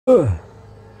Ugh.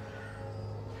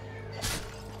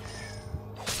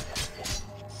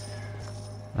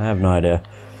 I have no idea.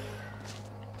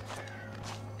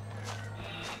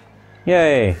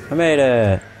 Yay! I made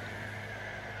it!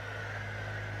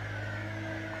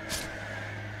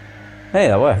 Hey,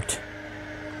 that worked.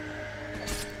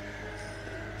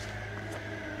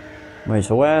 Wait,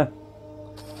 so where?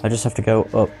 I just have to go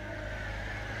up.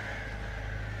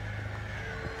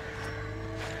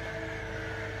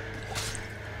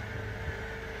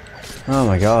 Oh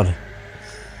my god.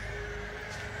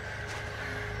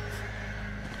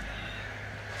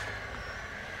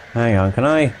 Hang on, can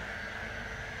I?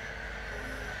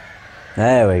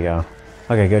 There we go.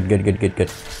 Okay, good.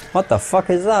 What the fuck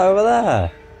is that over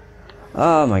there?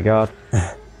 Oh my god.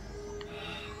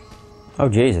 Oh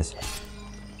Jesus.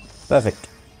 Perfect.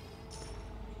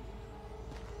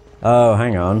 Oh,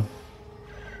 hang on.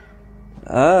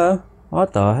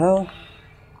 What the hell?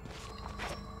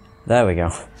 There we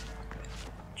go.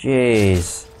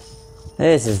 Jeez.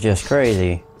 This is just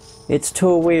crazy. It's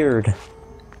too weird.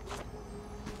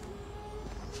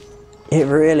 It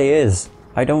really is.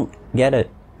 I don't get it.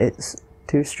 It's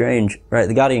too strange. Right,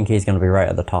 the Guardian key is going to be right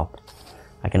at the top.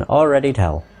 I can already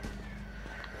tell.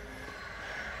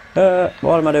 What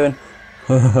am I doing?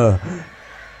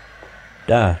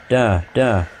 Duh.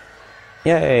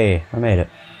 Yay, I made it.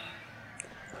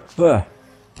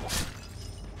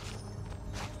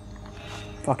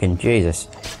 Fucking Jesus.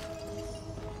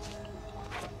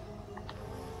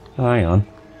 Oh, hang on.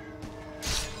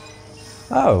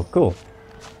 Oh, cool.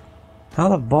 How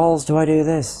the balls do I do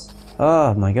this?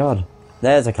 Oh my god.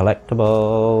 There's a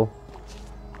collectible.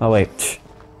 Oh wait.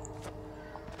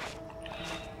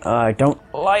 I don't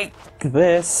like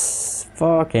this.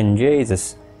 Fucking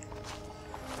Jesus.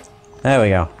 There we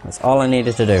go. That's all I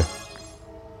needed to do.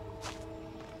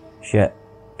 Shit.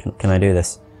 Can I do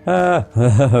this?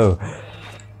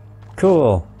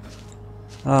 Cool.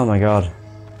 Oh my god.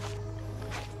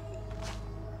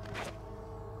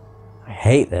 I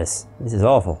hate this. This is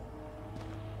awful.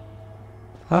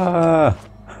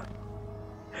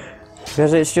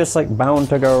 Because it's just like bound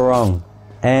to go wrong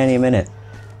any minute.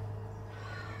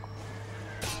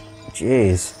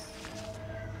 Jeez.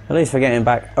 At least for getting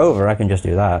back over, I can just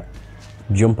do that.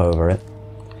 Jump over it.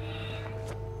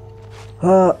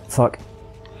 Oh, fuck.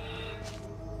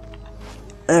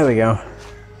 There we go.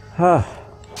 Oh,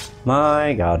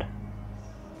 my god.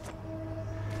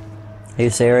 Are you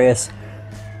serious?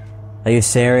 Are you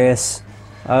serious?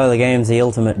 Oh, the game's the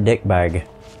ultimate dick bag.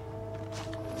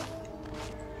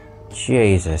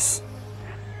 Jesus.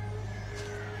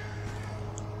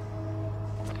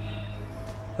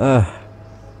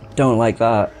 Don't like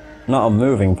that. Not a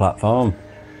moving platform.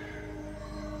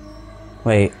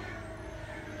 Wait.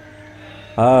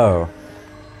 Oh.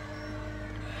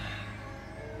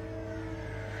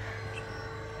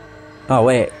 Oh,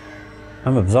 wait.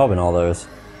 I'm absorbing all those.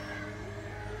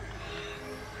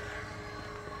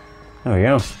 There we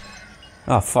go.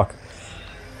 Oh, fuck.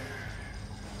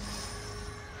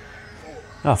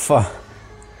 Oh, fuck.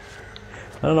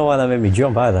 I don't know why that made me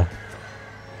jump either.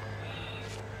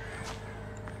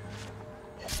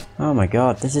 Oh my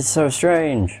god, this is so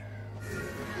strange.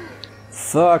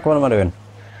 Fuck, what am I doing?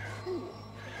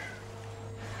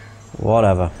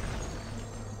 Whatever.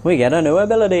 We get a new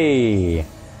ability!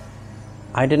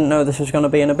 I didn't know this was going to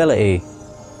be an ability.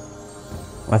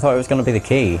 I thought it was going to be the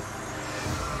key.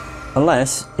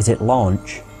 Unless, is it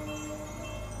launch?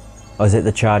 Or is it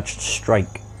the charged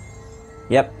strike?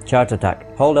 Yep, charged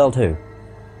attack. Hold L2.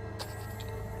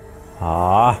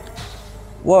 Ah.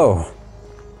 Whoa.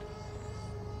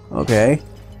 Okay.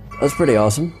 That's pretty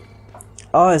awesome.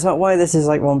 Oh, is that why this is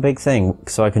like one big thing?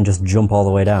 So I can just jump all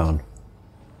the way down?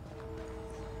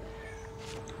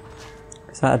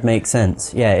 Because that'd make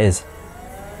sense. Yeah, it is.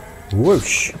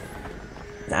 Whoosh.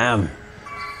 Damn.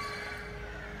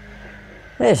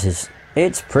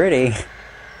 It's pretty.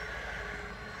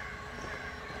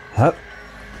 Hup.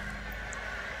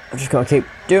 I've just got to keep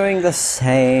doing the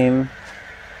same.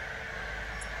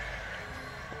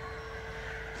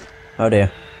 Oh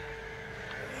dear.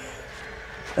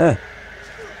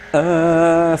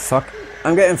 Fuck.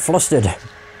 I'm getting flustered.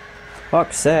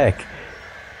 Fuck's sake.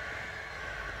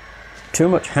 Too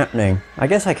much happening. I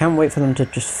guess I can wait for them to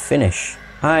just finish.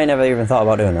 I never even thought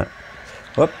about doing that.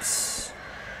 Whoops.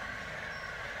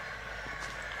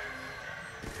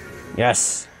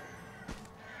 Yes.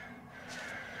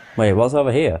 Wait, what's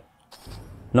over here?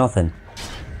 Nothing.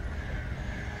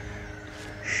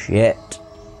 Shit.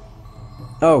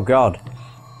 Oh god.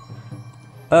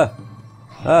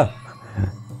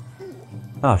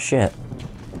 Oh shit.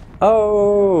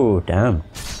 Oh, damn.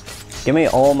 Give me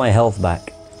all my health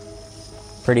back.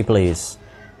 Pretty please.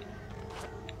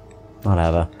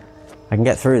 Whatever. I can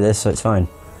get through this, so it's fine.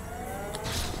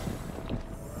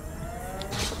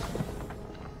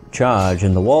 Charge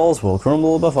and the walls will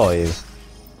crumble before you.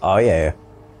 Oh yeah.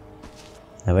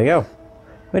 There we go.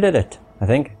 We did it, I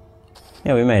think.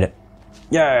 Yeah, we made it.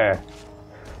 Yeah!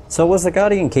 So was the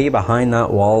Guardian Key behind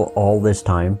that wall all this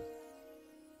time?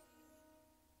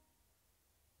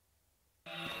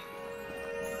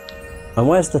 And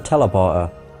where's the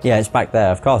teleporter? Yeah, it's back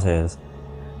there, of course it is.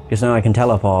 Because now I can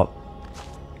teleport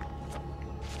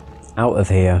out of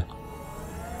here.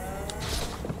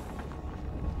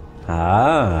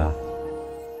 Ah.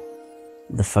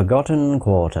 The Forgotten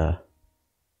Quarter.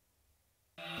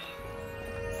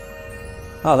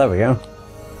 Oh, there we go.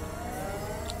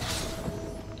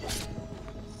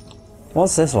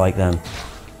 What's this like then?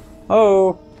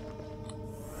 Oh!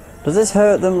 Does this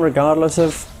hurt them regardless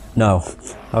of... No.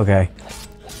 Okay.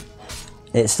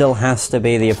 It still has to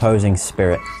be the opposing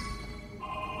spirit.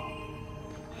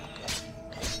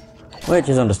 Which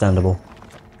is understandable.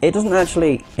 It doesn't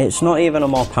actually... It's not even a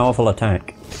more powerful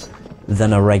attack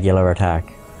than a regular attack.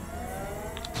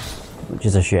 Which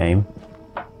is a shame.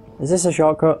 Is this a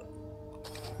shortcut?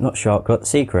 Not shortcut,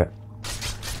 secret.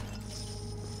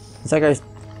 Is that guy's...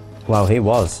 Wow, he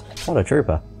was. What a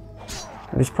trooper.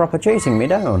 He was proper chasing me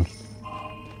down.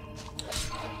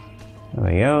 There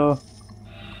we go.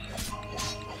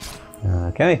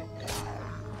 Okay.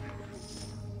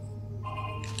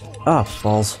 Ah,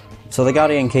 balls. So the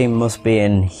Guardian Key must be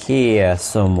in here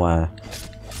somewhere.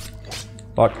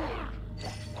 Fuck.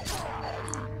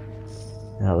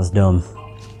 That was dumb.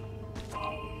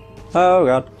 Oh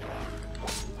god.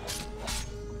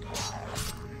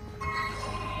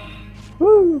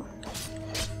 Woo!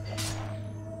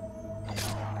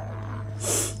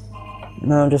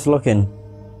 No, I'm just looking.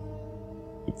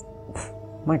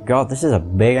 My god, this is a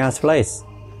big ass place.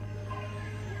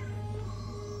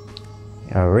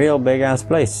 A real big ass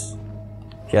place.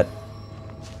 Shit.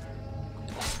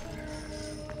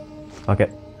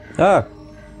 Okay. Oh!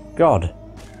 God.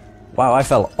 Wow, I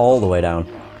fell all the way down.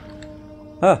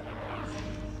 Ah!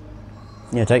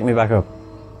 Yeah, take me back up.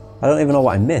 I don't even know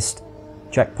what I missed.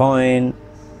 Checkpoint.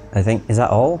 I think, is that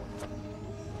all?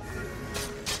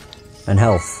 And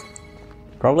health.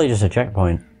 Probably just a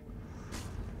checkpoint.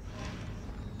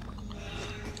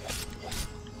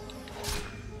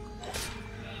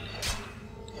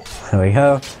 There we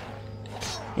go.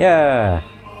 Yeah!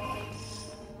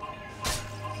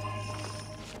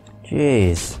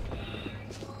 Jeez.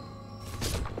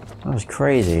 That was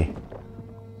crazy.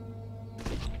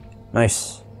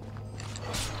 Nice.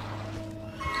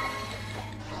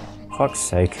 Fuck's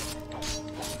sake.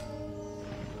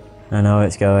 I know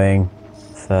it's going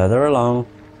further along.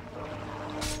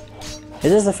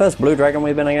 Is this the first blue dragon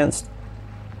we've been against?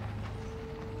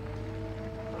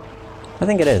 I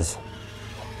think it is.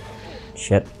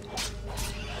 Shit.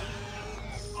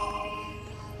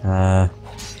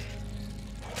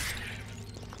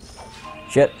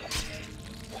 Shit.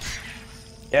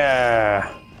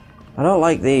 Yeah. I don't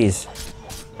like these.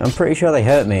 I'm pretty sure they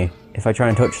hurt me if I try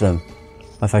and touch them.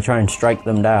 Or if I try and strike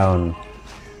them down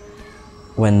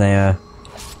when they're...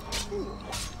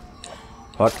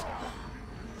 Fuck.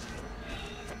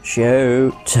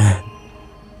 Shoot.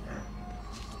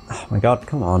 Oh my god,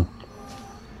 come on.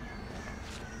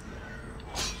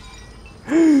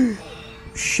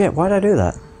 Shit, why did I do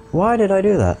that? Why did I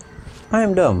do that? I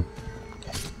am dumb.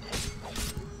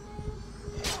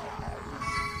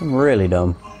 I'm really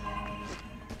dumb.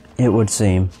 It would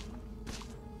seem.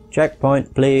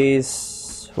 Checkpoint,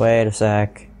 please. Wait a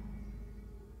sec.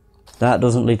 That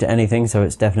doesn't lead to anything, so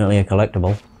it's definitely a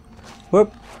collectible.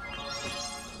 Whoop!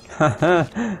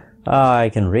 Haha! I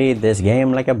can read this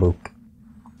game like a book.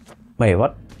 Wait,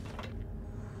 what?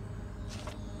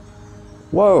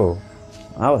 Whoa!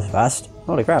 That was fast.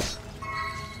 Holy crap.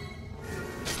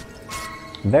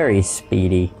 Very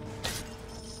speedy.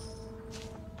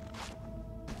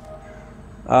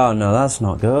 Oh no, that's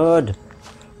not good.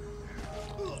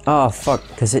 Oh fuck,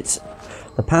 because it's...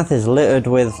 The path is littered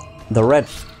with the red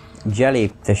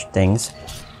jellyfish things,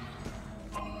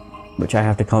 which I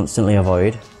have to constantly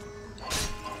avoid.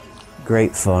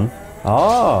 Great fun.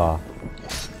 Oh!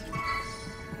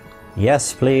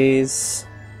 Yes, please.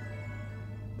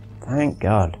 Thank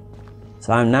God.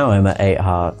 So I'm at 8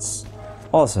 hearts.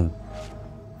 Awesome.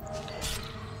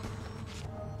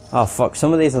 Oh fuck,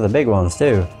 some of these are the big ones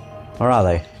too. Or are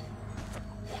they?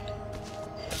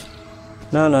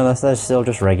 No, they're still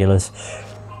just regulars.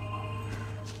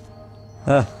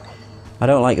 I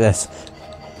don't like this.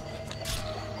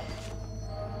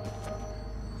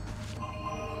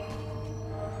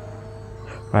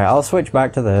 Right, I'll switch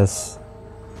back to this.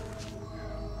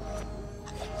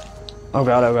 Oh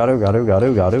god, oh god, oh god, oh god,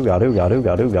 oh god, oh god, oh god, oh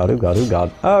god, oh god, oh god, oh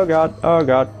god, oh god, oh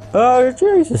god, oh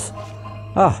Jesus!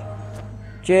 Ah,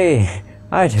 gee,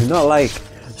 I do not like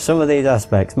some of these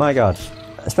aspects, my god.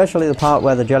 Especially the part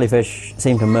where the jellyfish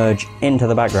seem to merge into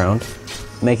the background,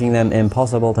 making them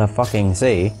impossible to fucking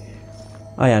see.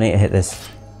 Oh yeah, I need to hit this.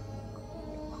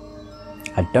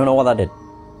 I don't know what that did.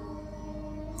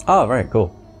 Oh, right,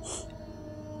 cool.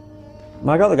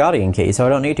 I got the Guardian key, so I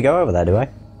don't need to go over there, do I?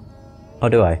 Or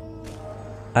do I?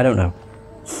 I don't know.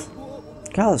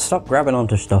 God, stop grabbing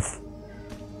onto stuff.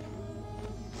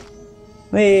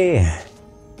 Whee!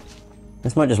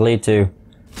 This might just lead to...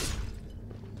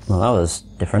 Well, that was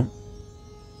different.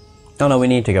 Oh no, we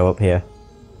need to go up here.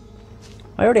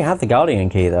 I already have the Guardian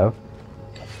key, though.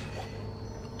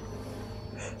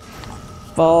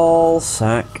 Ball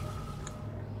sack.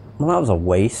 Well, that was a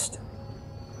waste.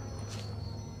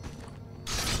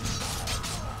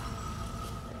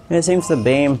 It seems the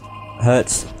beam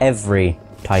hurts every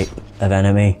type of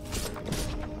enemy.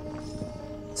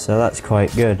 So that's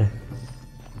quite good.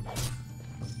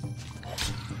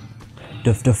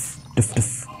 Duff duff duff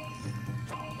duff.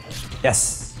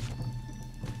 Yes!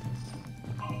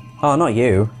 Oh, not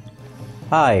you.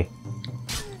 Hi.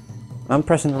 I'm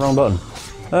pressing the wrong button.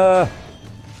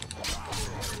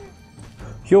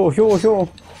 Sure.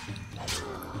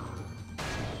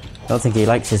 Don't think he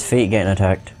likes his feet getting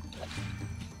attacked.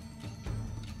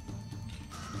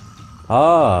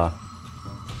 Ah.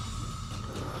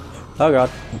 Oh god.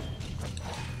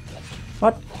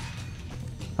 What?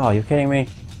 Oh, you're kidding me?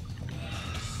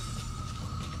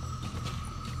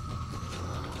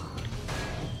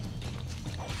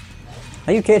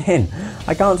 Are you kidding?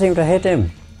 I can't seem to hit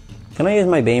him. Can I use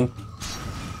my beam?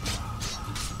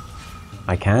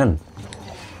 I can.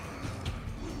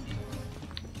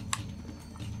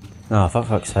 Oh, for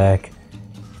fuck's sake.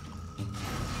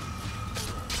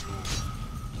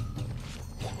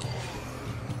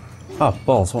 Oh,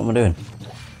 balls, what am I doing?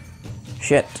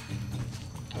 Shit.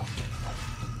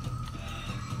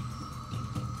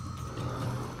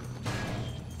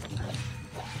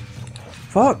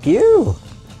 Fuck you!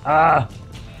 Ah!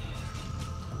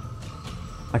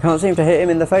 I can't seem to hit him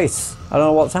in the face. I don't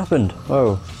know what's happened.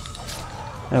 Whoa.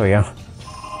 There we go.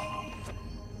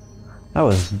 That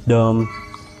was dumb.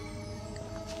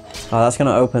 Oh, that's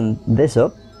gonna open this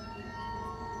up.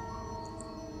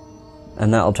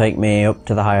 And that'll take me up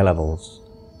to the higher levels.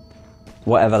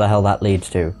 Whatever the hell that leads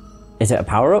to. Is it a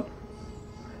power-up?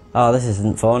 Oh, this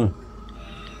isn't fun.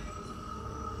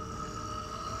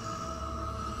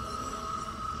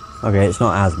 Okay, it's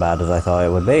not as bad as I thought it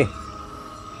would be.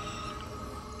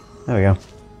 There we go.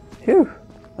 Phew.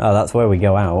 Oh, that's where we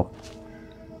go out.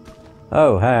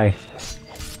 Oh, hey.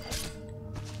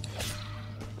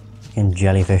 Fucking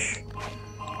jellyfish.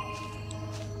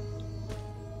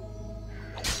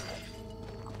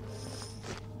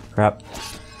 Crap.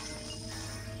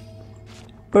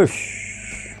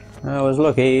 Push. I was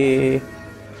lucky.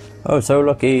 Oh, so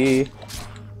lucky.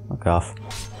 Fuck off.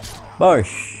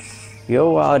 Bush.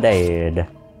 You are dead.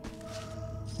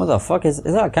 What the fuck is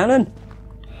that a cannon?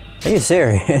 Are you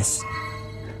serious?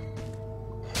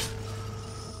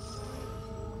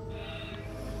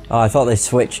 Oh, I thought they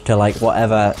switched to like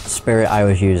whatever spirit I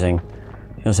was using. I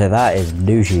was gonna say that is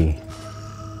douchey.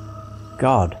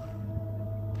 God.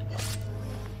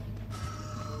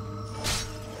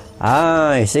 Ah,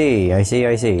 I see.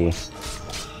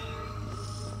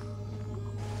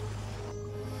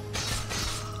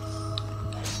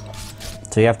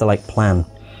 So you have to like plan,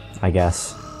 I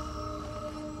guess.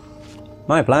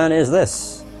 My plan is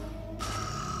this.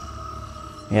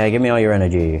 Yeah, give me all your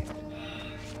energy.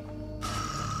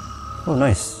 Oh,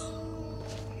 nice.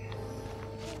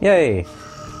 Yay!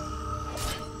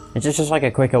 Is this just like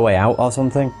a quicker way out or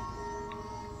something?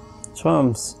 That's what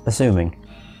I'm assuming.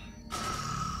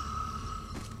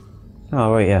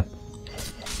 Oh, wait, yeah.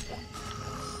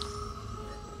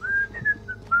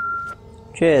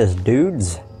 Cheers,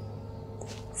 dudes.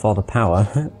 For the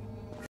power.